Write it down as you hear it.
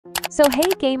So hey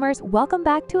gamers, welcome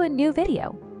back to a new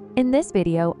video. In this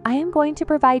video, I am going to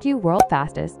provide you world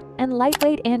fastest and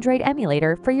lightweight Android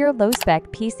emulator for your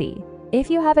low-spec PC. If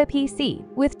you have a PC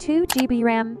with 2 GB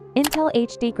RAM, Intel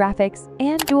HD graphics,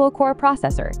 and dual-core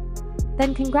processor,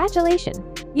 then congratulations!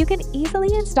 You can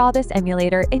easily install this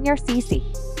emulator in your CC.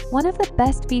 One of the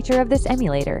best features of this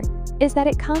emulator is that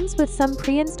it comes with some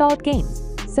pre-installed games.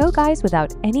 So guys,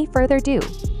 without any further ado,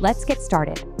 let's get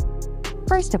started.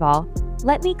 First of all,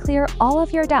 let me clear all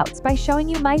of your doubts by showing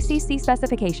you my CC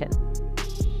specification.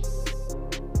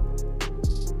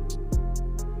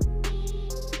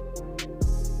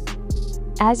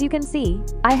 As you can see,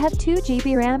 I have 2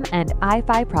 GB RAM and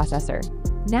i5 processor.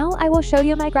 Now I will show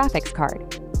you my graphics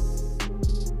card.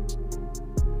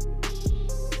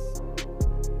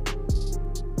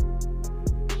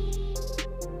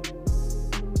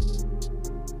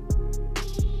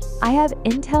 I have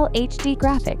Intel HD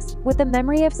graphics with a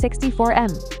memory of 64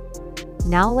 MB.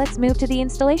 Now let's move to the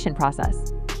installation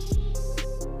process.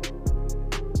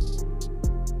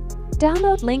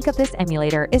 Download link of this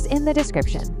emulator is in the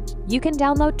description. You can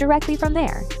download directly from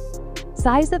there.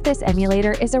 Size of this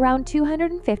emulator is around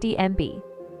 250 MB.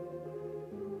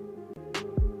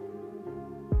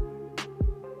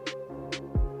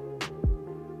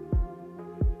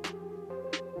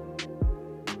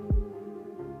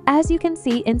 As you can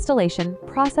see, installation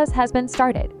process has been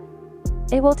started.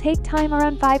 It will take time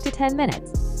around 5 to 10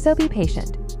 minutes, so be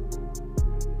patient.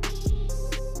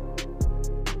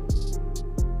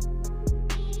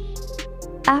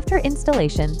 After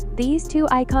installation, these two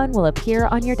icons will appear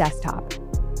on your desktop.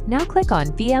 Now click on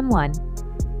VM1.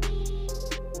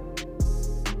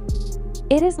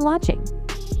 It is launching.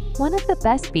 One of the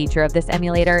best features of this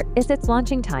emulator is its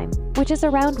launching time, which is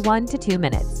around 1 to 2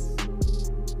 minutes.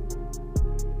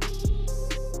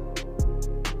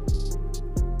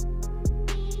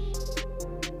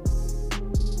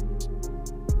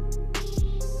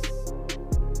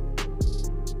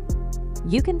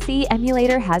 You can see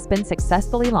emulator has been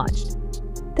successfully launched.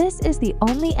 This is the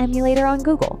only emulator on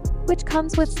Google, which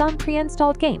comes with some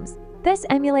pre-installed games. This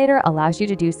emulator allows you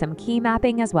to do some key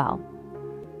mapping as well.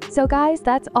 So guys,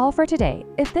 that's all for today.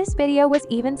 If this video was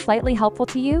even slightly helpful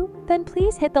to you, then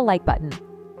please hit the like button.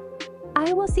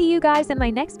 I will see you guys in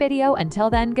my next video. Until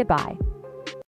then, goodbye.